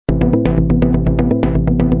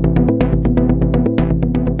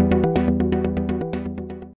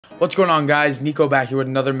What's going on, guys? Niko back here with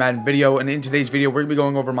another Madden video, and in today's video we're going to be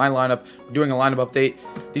going over my lineup. We're doing a lineup update.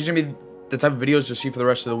 These are going to be the type of videos you'll see for the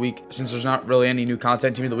rest of the week, since there's not really any new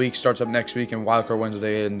content. Team of the Week starts up next week, and Wildcard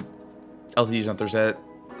Wednesday and LTDs on Thursday.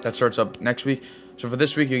 That starts up next week. So for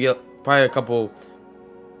this week, you get probably a couple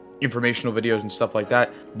informational videos and stuff like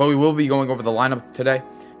that, but we will be going over the lineup today.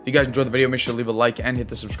 If you guys enjoyed the video, make sure to leave a like and hit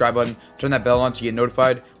the subscribe button. Turn that bell on so you get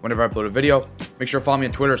notified whenever I upload a video. Make sure to follow me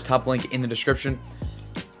on Twitter. It's top link in the description.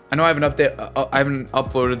 I know I haven't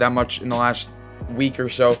uploaded that much in the last week or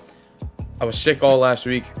so. I was sick all last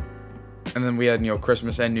week, and then we had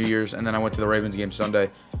Christmas and New Year's, and then I went to the Ravens game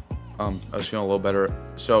Sunday. I was feeling a little better,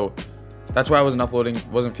 so that's why I wasn't uploading.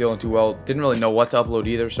 Wasn't feeling too well. Didn't really know what to upload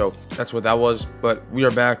either, so that's what that was. But we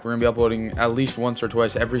are back. We're gonna be uploading at least once or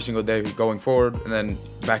twice every single day going forward, and then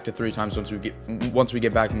back to 3 times once we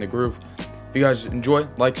get back in the groove. If you guys enjoy,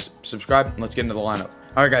 like, subscribe, and let's get into the lineup.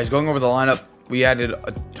 All right, guys, going over the lineup. We added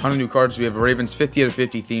a ton of new cards. We have a Ravens 50 out of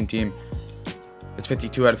 50 theme team. It's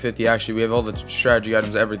 52 out of 50, actually. We have all the strategy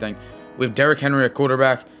items, everything. We have Derrick Henry at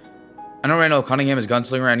quarterback. I know Randall Cunningham is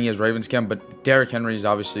gunslinger and he has Ravens chem, but Derrick Henry is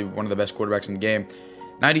obviously one of the best quarterbacks in the game.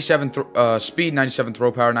 97 speed, 97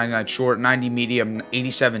 throw power, 99 short, 90 medium,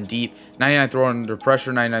 87 deep, 99 throw under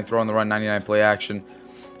pressure, 99 throw on the run, 99 play action.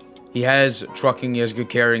 He has trucking, he has good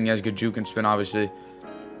carrying, he has good juke and spin, obviously.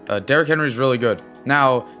 Derrick Henry is really good.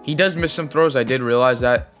 Now, he does miss some throws. I did realize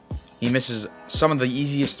that. He misses some of the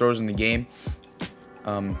easiest throws in the game.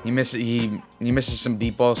 He misses some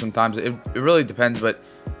deep balls sometimes. It really depends, but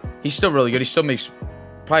he's still really good. He still makes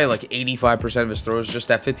probably like 85% of his throws. Just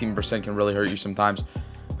that 15% can really hurt you sometimes.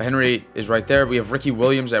 But Henry is right there. We have Ricky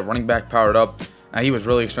Williams at running back powered up. Now, he was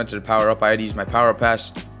really expensive to power up. I had to use my power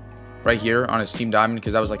pass right here on his team diamond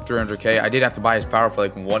because that was like 300K. I did have to buy his power for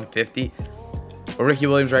like 150. But Ricky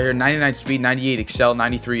Williams right here, 99 speed, 98 excel,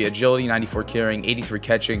 93 agility, 94 carrying, 83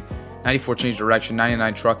 catching, 94 change direction,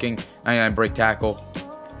 99 trucking, 99 break tackle.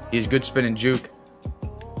 He has good spin and juke.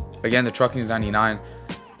 Again, the trucking is 99.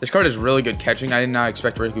 This card is really good catching. I did not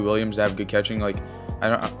expect Ricky Williams to have good catching. Like,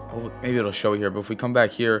 maybe it'll show here, but if we come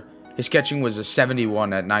back here, his catching was a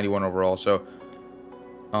 71 at 91 overall. So,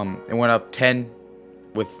 it went up 10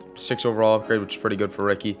 with 6 overall upgrade, which is pretty good for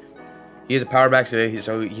Ricky. He has a power back, so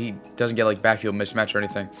he doesn't get like backfield mismatch or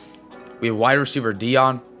anything. We have wide receiver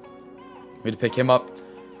Dion. We had to pick him up.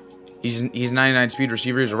 He's 99 speed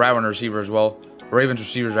receiver. He's a route runner receiver as well. Ravens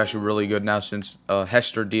receivers are actually really good now since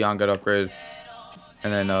Hester Dion got upgraded.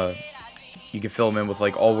 And then you can fill him in with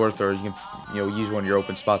like Allworth, or you can use one of your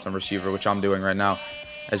open spots on receiver, which I'm doing right now.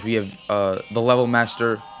 As we have the level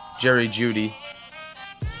master Jerry Jeudy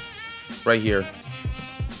right here.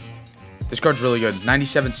 This card's really good.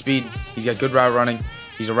 97 speed. He's got good route running.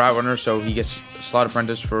 He's a route runner, so he gets slot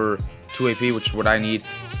apprentice for 2 AP, which is what I need.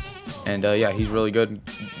 And yeah, he's really good.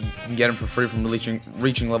 You can get him for free from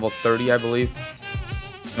reaching level 30, I believe.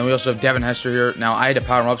 And then we also have Devin Hester here. Now, I had to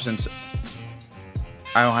power him up since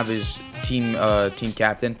I don't have his team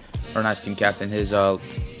captain, or not his team captain, his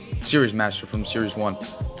series master from Series 1.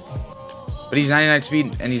 But he's 99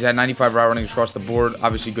 speed, and he's at 95 route running across the board.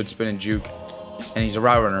 Obviously, good spin and juke. And he's a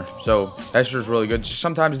route runner, so Hester is really good. Just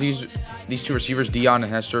sometimes these two receivers, Dion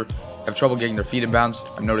and Hester, have trouble getting their feet in bounds.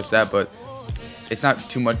 I've noticed that, but it's not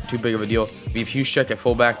too big of a deal. We have Huschek at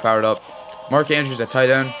fullback, powered up. Mark Andrews at tight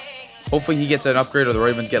end. Hopefully he gets an upgrade, or the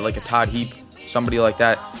Ravens get like a Todd Heap, somebody like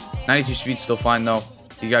that. 92 speed, still fine though.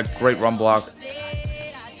 He got great run block.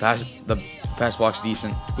 The pass block's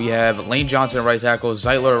decent. We have Lane Johnson at right tackle,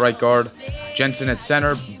 Zeitler at right guard, Jensen at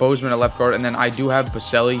center, Bozeman at left guard, and then I do have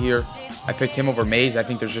Baselli here. I picked him over Mays. I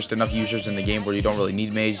think there's just enough users in the game where you don't really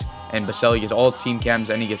need Mays. And Baselli gets all team chems,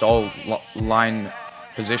 and he gets all line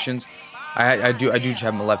positions. I do just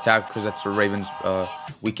have him the left tackle because that's the Ravens'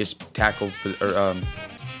 weakest tackle or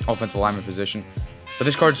offensive lineman position. But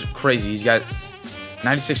this card's crazy. He's got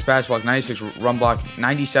 96 pass block, 96 run block,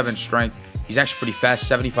 97 strength. He's actually pretty fast,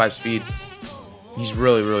 75 speed. He's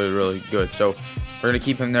really, really, really good. So we're going to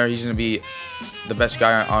keep him there. He's going to be the best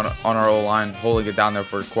guy on our O-line, holding it down there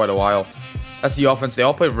for quite a while. That's the offense. They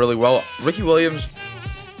all play really well. Ricky Williams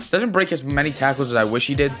doesn't break as many tackles as I wish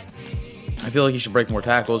he did. I feel like he should break more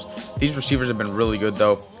tackles. These receivers have been really good,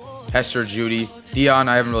 though. Hester, Jeudy. Dion,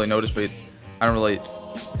 I haven't really noticed, but I don't really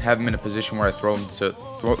have him in a position where I throw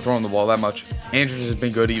him the ball that much. Andrews has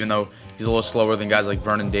been good, even though he's a little slower than guys like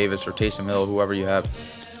Vernon Davis or Taysom Hill, whoever you have.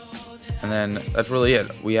 And then that's really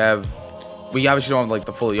it. We obviously don't have like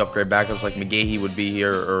the fully upgrade backups, like McGahee would be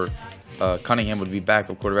here, or Cunningham would be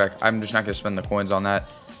backup quarterback. I'm just not going to spend the coins on that.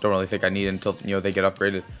 Don't really think I need it until they get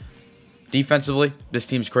upgraded. Defensively, this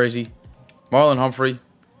team's crazy. Marlon Humphrey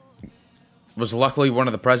was luckily one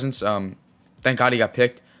of the presents. Thank God he got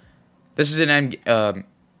picked. This is an end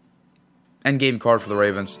game card for the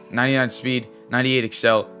Ravens. 99 speed, 98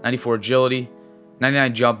 excel, 94 agility,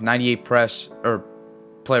 99 jump, 98 press, or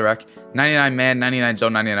play rec, 99 man, 99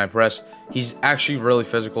 zone, 99 press. He's actually really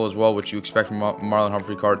physical as well, which you expect from Marlon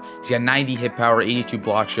Humphrey card. He's got 90 hit power, 82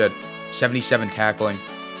 block shed, 77 tackling.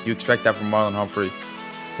 You expect that from Marlon Humphrey,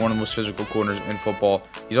 one of the most physical corners in football.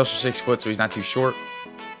 He's also 6 foot, so he's not too short.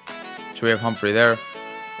 So we have Humphrey there.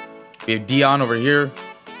 We have Dion over here,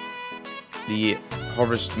 the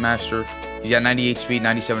Harvest Master. He's got 98 speed,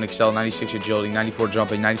 97 excel, 96 agility, 94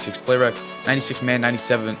 jumping, 96 play rec, 96 man,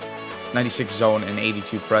 96 zone, and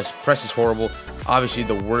 82 press. Press is horrible. Obviously,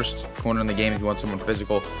 the worst corner in the game if you want someone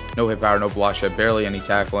physical. No hit power, no block shed, barely any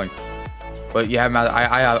tackling. But you have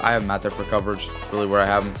I have him out there for coverage. That's really where I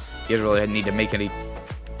have him. He doesn't really need to make any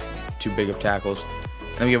too big of tackles.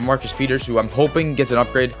 And then we have Marcus Peters, who I'm hoping gets an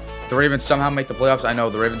upgrade. If the Ravens somehow make the playoffs, I know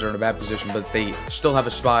the Ravens are in a bad position, but they still have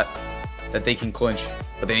a spot that they can clinch.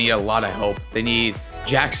 But they need a lot of help. They need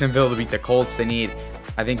Jacksonville to beat the Colts. They need,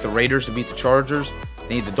 I think, the Raiders to beat the Chargers.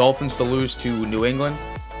 They need the Dolphins to lose to New England.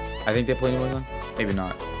 I think they play New England. Maybe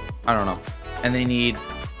not. I don't know. And they need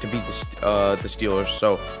to beat the Steelers.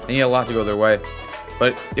 So they need a lot to go their way.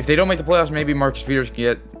 But if they don't make the playoffs, maybe Marcus Peters can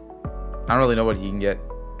get, I don't really know what he can get.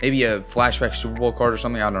 Maybe a flashback Super Bowl card or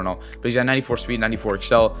something. I don't know. But he's got 94 speed, 94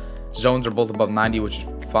 excel. Zones are both above 90, which is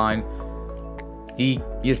fine. He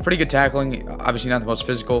has pretty good tackling. Obviously not the most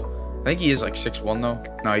physical. I think he is like 6'1" though.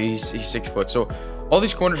 No, he's 6 foot. So all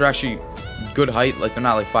these corners are actually good height. Like they're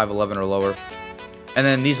not like 5'11" or lower. And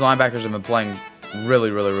then these linebackers have been playing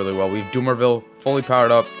really well. We have Doomerville fully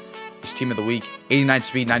powered up. His team of the week. 89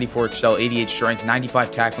 speed, 94 excel, 88 strength,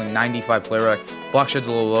 95 tackling, 95 play rec. Block shed's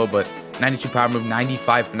a little low, but 92 power move,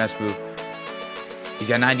 95 finesse move. He's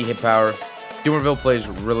got 90 hit power. Doomerville plays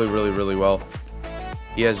really well.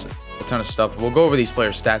 He has a ton of stuff. We'll go over these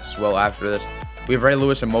players' stats as well after this. We have Ray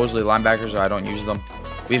Lewis and Mosley linebackers, so I don't use them.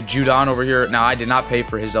 We have Judon over here. Now, I did not pay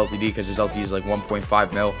for his LTD because his LTD is like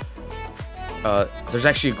 1.5 mil. There's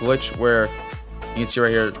actually a glitch where you can see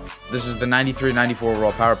right here, this is the 93-94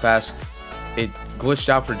 overall power pass. It glitched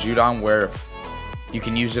out for Judon where you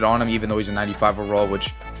can use it on him even though he's a 95 overall, which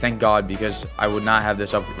thank God, because I would not have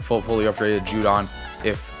this fully upgraded Judon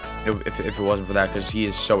if it wasn't for that, because he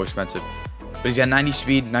is so expensive. But he's got 90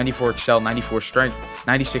 speed, 94 excel, 94 strength,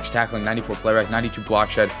 96 tackling, 94 play rec, 92 block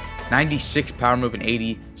shed, 96 power move, and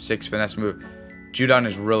 86 finesse move. Judon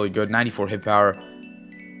is really good. 94 hit power.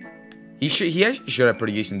 He actually should have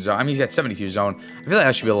pretty decent zone. I mean, he's at 72 zone. I feel like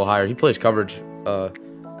that should be a little higher. He plays coverage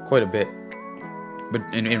quite a bit, but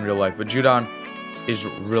in real life. But Judon is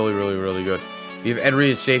really good. We have Ed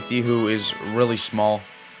Reed at safety, who is really small.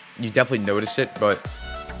 You definitely notice it, but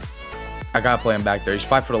I gotta play him back there. He's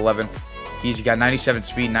 5'11". He's got 97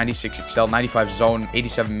 speed, 96 excel, 95 zone,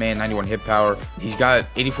 87 man, 91 hit power. He's got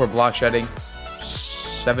 84 block shedding,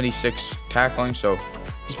 76 tackling, so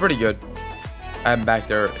he's pretty good. I have him back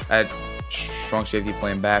there at strong safety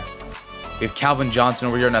playing back. We have Calvin Johnson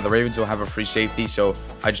over here. Now, the Ravens don't have a free safety, so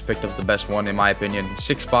I just picked up the best one, in my opinion.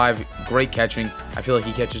 6'5", great catching. I feel like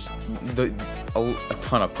he catches a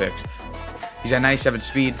ton of picks. He's got 97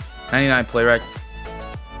 speed, 99 play rec.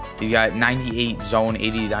 He's got 98 zone,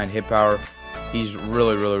 89 hit power. He's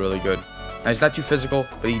really good. Now, he's not too physical,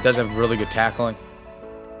 but he does have really good tackling.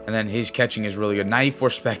 And then his catching is really good. 94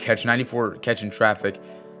 spec catch, 94 catch in traffic.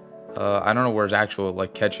 I don't know where his actual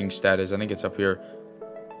catching stat is. I think it's up here.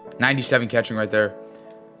 97 catching right there.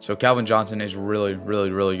 So Calvin Johnson is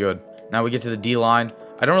really good. Now we get to the D line.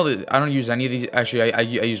 I don't use any of these. Actually, I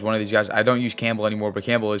use one of these guys. I don't use Campbell anymore, but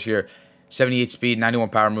Campbell is here. 78 speed, 91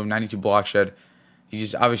 power move, 92 block shed.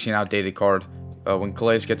 He's obviously an outdated card. When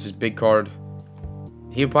Calais gets his big card,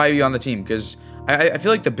 he'll probably be on the team, because I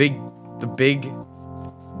feel like the big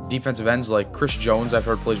defensive ends like Chris Jones, I've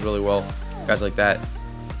heard plays really well. Guys like that.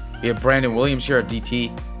 We have Brandon Williams here at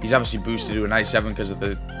DT. He's obviously boosted to a 97 because of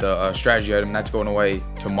the strategy item. That's going away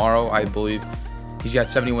tomorrow, I believe. He's got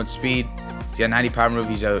 71 speed. He's got 90 power move.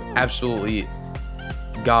 He's a absolutely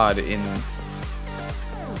god in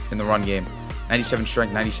the run game. 97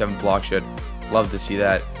 strength, 97 block shed. Love to see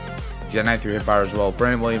that. He's got 93 hit power as well.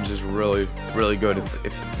 Brandon Williams is really good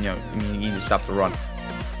if you need to stop the run.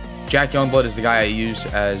 Jack Youngblood is the guy I use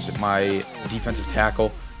as my defensive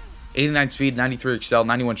tackle. 89 speed, 93 excel,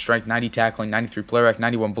 91 strength, 90 tackling, 93 play rec,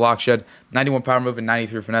 91 block shed, 91 power move, and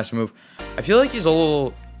 93 finesse move. I feel like he's a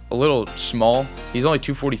little small. He's only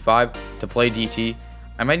 245 to play DT.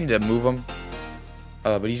 I might need to move him,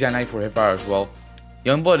 but he's got 94 hit power as well.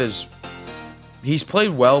 Youngblood he's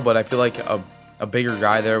played well, but I feel like a bigger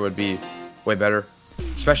guy there would be way better.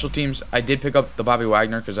 Special teams, I did pick up the Bobby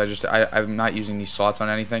Wagner because I'm not using these slots on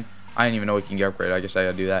anything. I didn't even know he can get upgraded. I guess I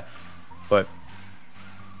gotta do that. But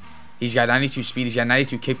he's got 92 speed. He's got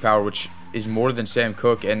 92 kick power, which is more than Sam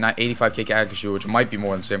Cook, and 85 kick accuracy, which might be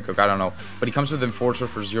more than Sam Cook. I don't know. But he comes with Enforcer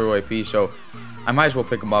for 0 AP, so I might as well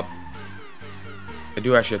pick him up. I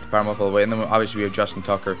do actually have to power him up all the way. And then obviously we have Justin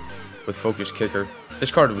Tucker with Focus Kicker. This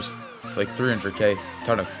card was like 300k,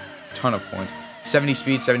 ton of points. 70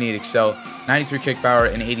 speed, 78 excel, 93 kick power,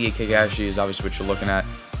 and 88 kick accuracy is obviously what you're looking at.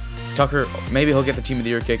 Tucker, maybe he'll get the Team of the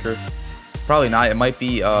Year kicker. Probably not. It might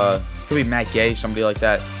be, could be Matt Gay, somebody like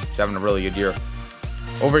that. He's having a really good year.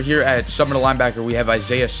 Over here at Summer Linebacker, we have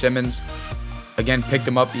Isaiah Simmons. Again, picked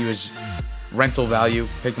him up. He was rental value.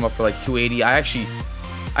 Picked him up for like 280. I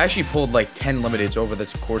actually pulled like 10 limiteds over the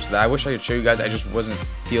course of that. I wish I could show you guys. I just wasn't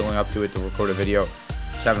feeling up to it to record a video.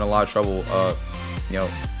 Just having a lot of trouble, you know,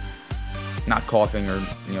 not coughing or,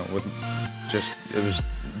 you know, with just, it was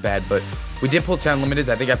bad. But we did pull 10 limiteds.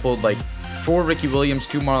 I think I pulled like 4 Ricky Williams,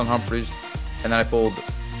 2 Marlon Humphreys, and then I pulled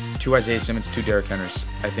 2 Isaiah Simmons, 2 Derrick Henrys.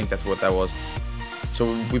 I think that's what that was.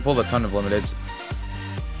 So we pulled a ton of limiteds.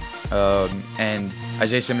 And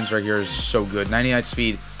Isaiah Simmons right here is so good. 99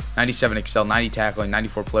 speed, 97 excel, 90 tackling,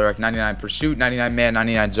 94 play rec, 99 pursuit, 99 man,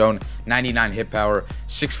 99 zone, 99 hit power,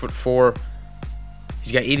 6'4".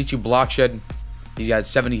 He's got 82 block shed. He's got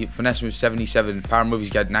 70 finesse move, 77 power move. He's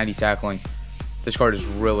got 90 tackling. This card is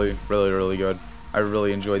really, really, really good. I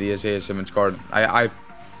really enjoy the Isaiah Simmons card. I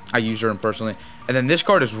use her personally. And then this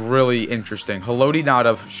card is really interesting. Haloti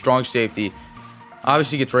Ngata, strong safety.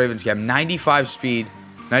 Obviously gets Ravens cap. 95 speed,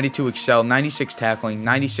 92 excel, 96 tackling,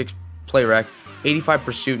 96 play rec, 85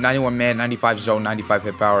 pursuit, 91 man, 95 zone, 95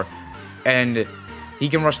 hit power. And he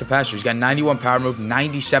can rush the passer. He's got 91 power move,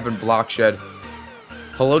 97 block shed.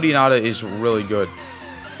 Haloti Ngata is really good.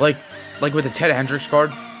 Like with the Ted Hendricks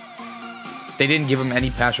card, they didn't give him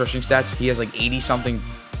any pass rushing stats. He has like 80-something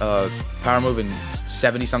power move and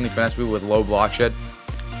 70-something finesse move with low block shed.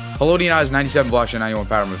 Haloti Ngata has 97 block shed, 91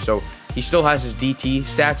 power move. So he still has his DT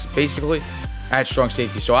stats, basically, at strong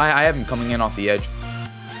safety. So I have him coming in off the edge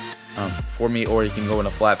for me, or he can go in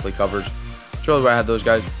a flat play coverage. That's really where I had those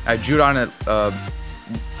guys. I have Judon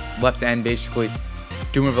at left end, basically.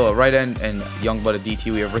 Dumerville at right end, and Youngblood at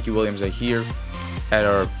DT. We have Ricky Williams at here at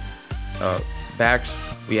our backs.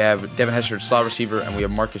 We have Devin Hester at slot receiver, and we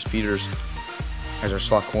have Marcus Peters as our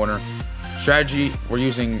slot corner. Strategy, we're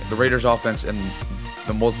using the Raiders offense and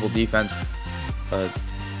the multiple defense.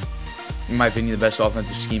 In my opinion, the best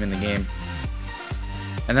offensive scheme in the game.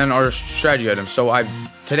 And then our strategy items. So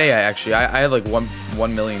today I had like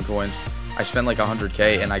 1 million coins. I spent like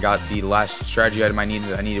 100k, and I got the last strategy item I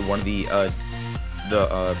needed. I needed one of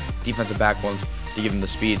the defensive back ones to give them the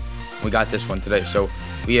speed. We got this one today. So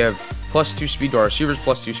we have +2 speed to our receivers,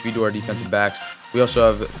 +2 speed to our defensive backs. We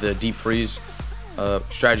also have the deep freeze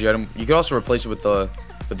strategy item. You could also replace it with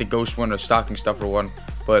the ghost one or stocking stuffer one.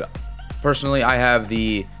 But personally, I have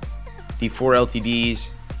the 4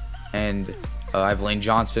 LTDs, and I have Lane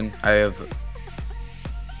Johnson. I have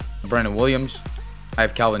Brandon Williams. I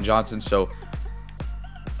have Calvin Johnson. So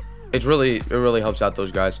it really helps out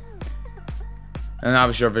those guys. And then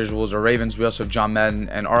obviously our visuals are Ravens. We also have John Madden,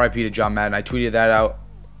 and RIP to John Madden. I tweeted that out.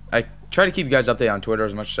 I try to keep you guys updated on Twitter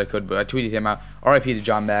as much as I could, but I tweeted him out. RIP to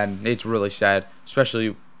John Madden. It's really sad,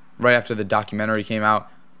 especially right after the documentary came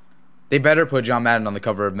out. They better put John Madden on the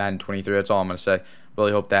cover of Madden 23. That's all I'm going to say.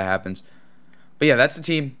 Really hope that happens. But yeah, that's the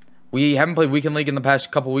team. We haven't played Weekend League in the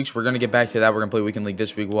past couple weeks. We're going to get back to that. We're going to play Weekend League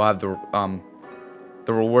this week. We'll have the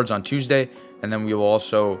rewards on Tuesday, and then we will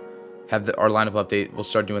also have our lineup update. We'll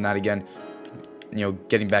start doing that again. You know,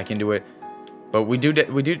 getting back into it. But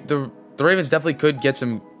the Ravens definitely could get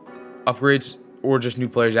some upgrades or just new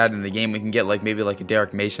players added in the game. We can get maybe a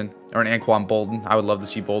Derek Mason or an Anquan Bolden. I would love to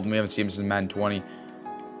see Bolden. We haven't seen him since Madden 20.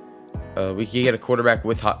 We can get a quarterback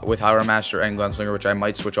with Howard Master and Gunslinger, which I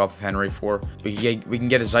might switch off of Henry for. We can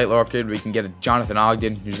get a Zeitler upgrade. We can get a Jonathan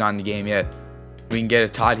Ogden, who's not in the game yet. We can get a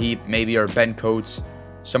Todd Heap, maybe, or Ben Coates,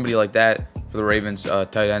 somebody like that for the Ravens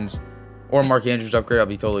tight ends, or Mark Andrews upgrade. I'll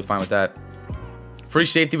be totally fine with that. Free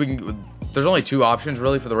safety, there's only 2 options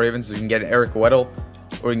really for the Ravens. We can get an Eric Weddle,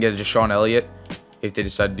 or we can get a Deshaun Elliott if they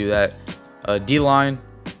decide to do that. D-line,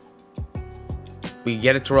 we can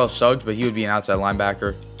get a Terrell Suggs, but he would be an outside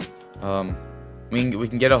linebacker. We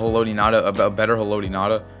can get a Haloti Ngata, a better Haloti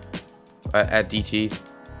Ngata at DT.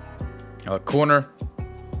 Corner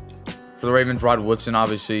for the Ravens, Rod Woodson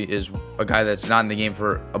obviously is a guy that's not in the game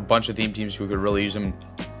for a bunch of teams who could really use him,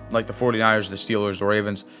 like the 49ers, the Steelers, the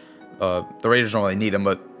Ravens. The Raiders don't really need him,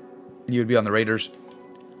 but he would be on the Raiders.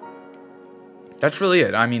 That's really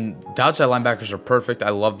it. I mean, the outside linebackers are perfect. I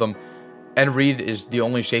love them. Ed Reed is the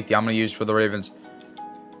only safety I'm going to use for the Ravens.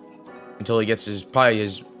 until he gets probably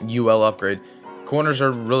his UL upgrade. Corners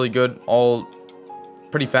are really good, all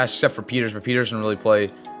pretty fast except for Peters, but Peters doesn't really play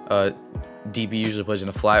deep. He usually plays in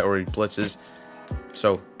a flat or he blitzes.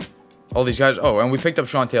 So all these guys. Oh, and we picked up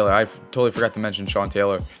Sean Taylor. I totally forgot to mention Sean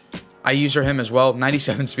Taylor. I user him as well.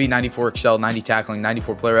 97 speed, 94 excel, 90 tackling,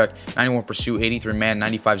 94 play rec, 91 pursuit, 83 man,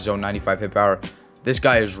 95 zone, 95 hit power. This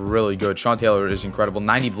guy is really good. Sean Taylor is incredible.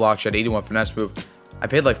 90 block shot, 81 finesse move. I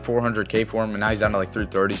paid like $400K for him, and now he's down to like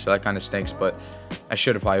 330, so that kind of stinks, but I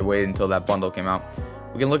should have probably waited until that bundle came out.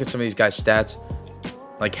 We can look at some of these guys' stats,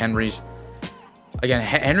 like Henry's. Again,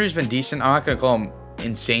 Henry's been decent. I'm not going to call him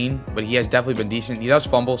insane, but he has definitely been decent. He does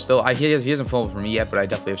fumble still. He hasn't fumbled for me yet, but I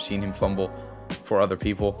definitely have seen him fumble for other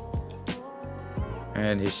people.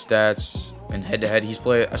 And his stats in head-to-head, he's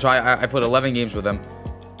played. So I put 11 games with him,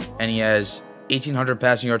 and he has 1,800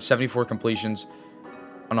 passing yards, 74 completions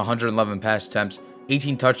on 111 pass attempts,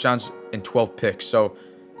 18 touchdowns, and 12 picks. So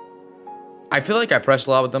I feel like I press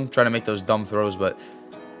a lot with them, trying to make those dumb throws, but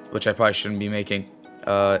which I probably shouldn't be making.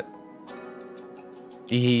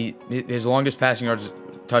 His longest passing yards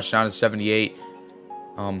touchdown is 78.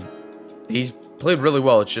 He's played really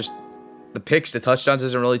well. It's just the picks, the touchdowns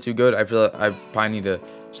isn't really too good. I feel like I probably need to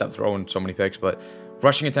stop throwing so many picks. But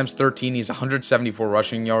rushing attempts 13. He's 174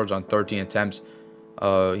 rushing yards on 13 attempts.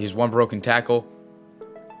 He's one broken tackle.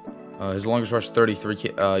 His longest rush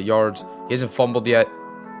 33 yards. He hasn't fumbled yet,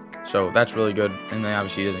 so that's really good. And then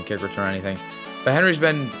obviously he doesn't kick return or anything. But Henry's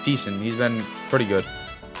been decent. He's been pretty good.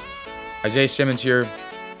 Isaiah Simmons here.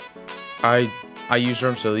 I use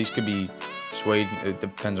him, so these could be swayed. It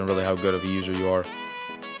depends on really how good of a user you are.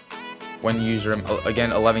 When you use him,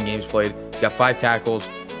 again, 11 games played. He's got 5 tackles.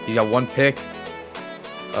 He's got 1 pick.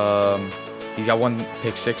 He's got 1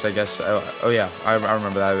 pick 6, I guess. Oh yeah, I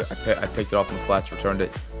remember that. I picked it off in the flats, returned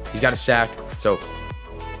it. He's got a sack, so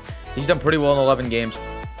he's done pretty well in 11 games.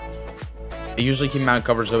 He usually keeps him out in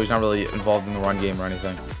coverage, though he's not really involved in the run game or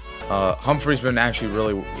anything. Humphrey's been actually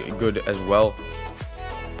really good as well.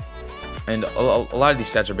 And a lot of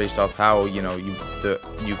these stats are based off how you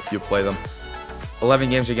play them. 11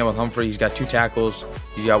 games again with Humphrey. He's got 2 tackles.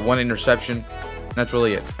 He's got 1 interception. That's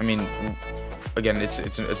really it. I mean, again,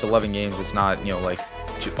 it's 11 games. It's not like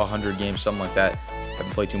 100 games, something like that. I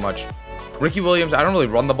haven't played too much. Ricky Williams, I don't really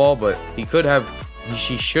run the ball, but he should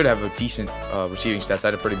have a decent receiving stats. I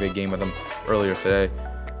had a pretty big game with him earlier today.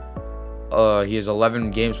 He has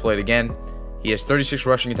 11 games played again. He has 36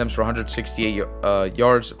 rushing attempts for 168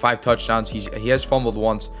 yards, 5 touchdowns. He has fumbled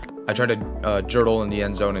once. I tried to jurtle in the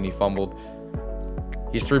end zone and he fumbled.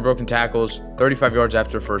 He has 3 broken tackles, 35 yards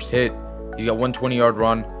after first hit. He's got 1 20-yard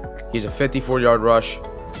run. He has a 54-yard rush.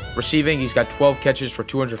 Receiving, he's got 12 catches for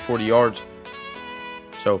 240 yards.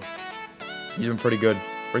 So he's been pretty good.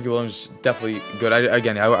 Ricky Williams is definitely good.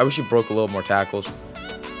 I wish he broke a little more tackles.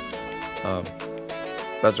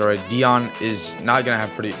 That's all right. Dion is not going to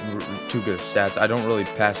have too good of stats. I don't really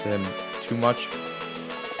pass to him too much.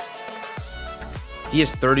 He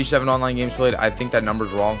has 37 online games played. I think that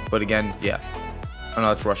number's wrong. But again, yeah. Oh, no,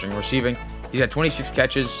 that's rushing. Receiving, he's got 26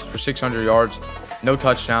 catches for 600 yards. No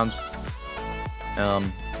touchdowns.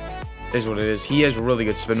 Is what it is. He has a really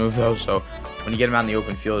good spin move, though. So when you get him out in the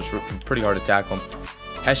open field, it's pretty hard to tackle him.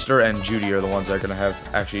 Hester and Judy are the ones that are going to have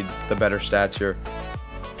actually the better stats here.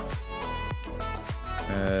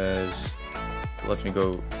 Lets me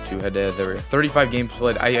go to head-to-head. There we go. 35 games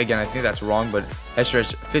played. I think that's wrong, but Hester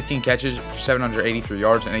has 15 catches for 783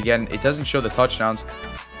 yards. And again, it doesn't show the touchdowns.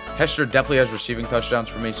 Hester definitely has receiving touchdowns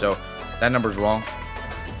for me, so that number's wrong.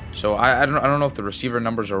 So I don't know if the receiver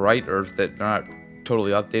numbers are right or if they're not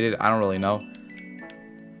totally updated. I don't really know.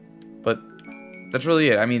 But that's really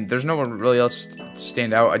it. I mean, there's no one really else to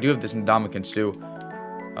stand out. I do have this Ndamukong Suh,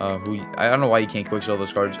 who I don't know why you can't quick sell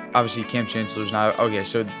those cards. Obviously, Cam Chancellor's not. Okay,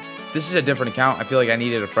 so this is a different account. I feel like I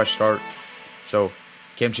needed a fresh start. So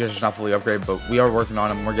Cam Chancellor's not fully upgraded, but we are working on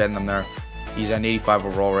him. We're getting them there. He's at 85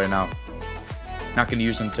 overall right now. Not going to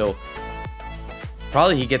use him until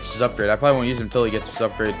probably he gets his upgrade. I probably won't use him until he gets his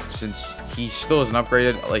upgrade since he still isn't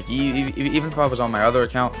upgraded. Like, even if I was on my other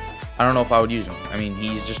account, I don't know if I would use him. I mean,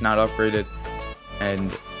 he's just not upgraded,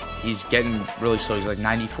 and he's getting really slow. He's like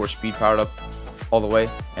 94 speed powered up all the way,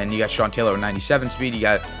 and you got Sean Taylor with 97 speed. You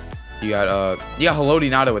got Haloti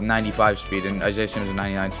Nada with 95 speed, and Isaiah Simmons with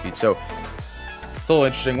 99 speed. So it's a little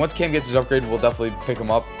interesting. Once Cam gets his upgrade, we'll definitely pick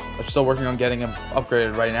him up. I'm still working on getting him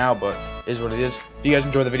upgraded right now, but it is what it is. If you guys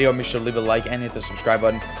enjoyed the video, make sure to leave a like and hit the subscribe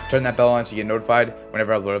button. Turn that bell on so you get notified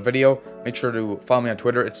whenever I upload a video. Make sure to follow me on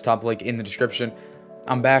Twitter. It's top link in the description.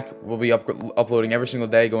 I'm back. We'll be uploading every single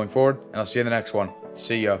day going forward, and I'll see you in the next one.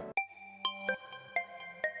 See ya.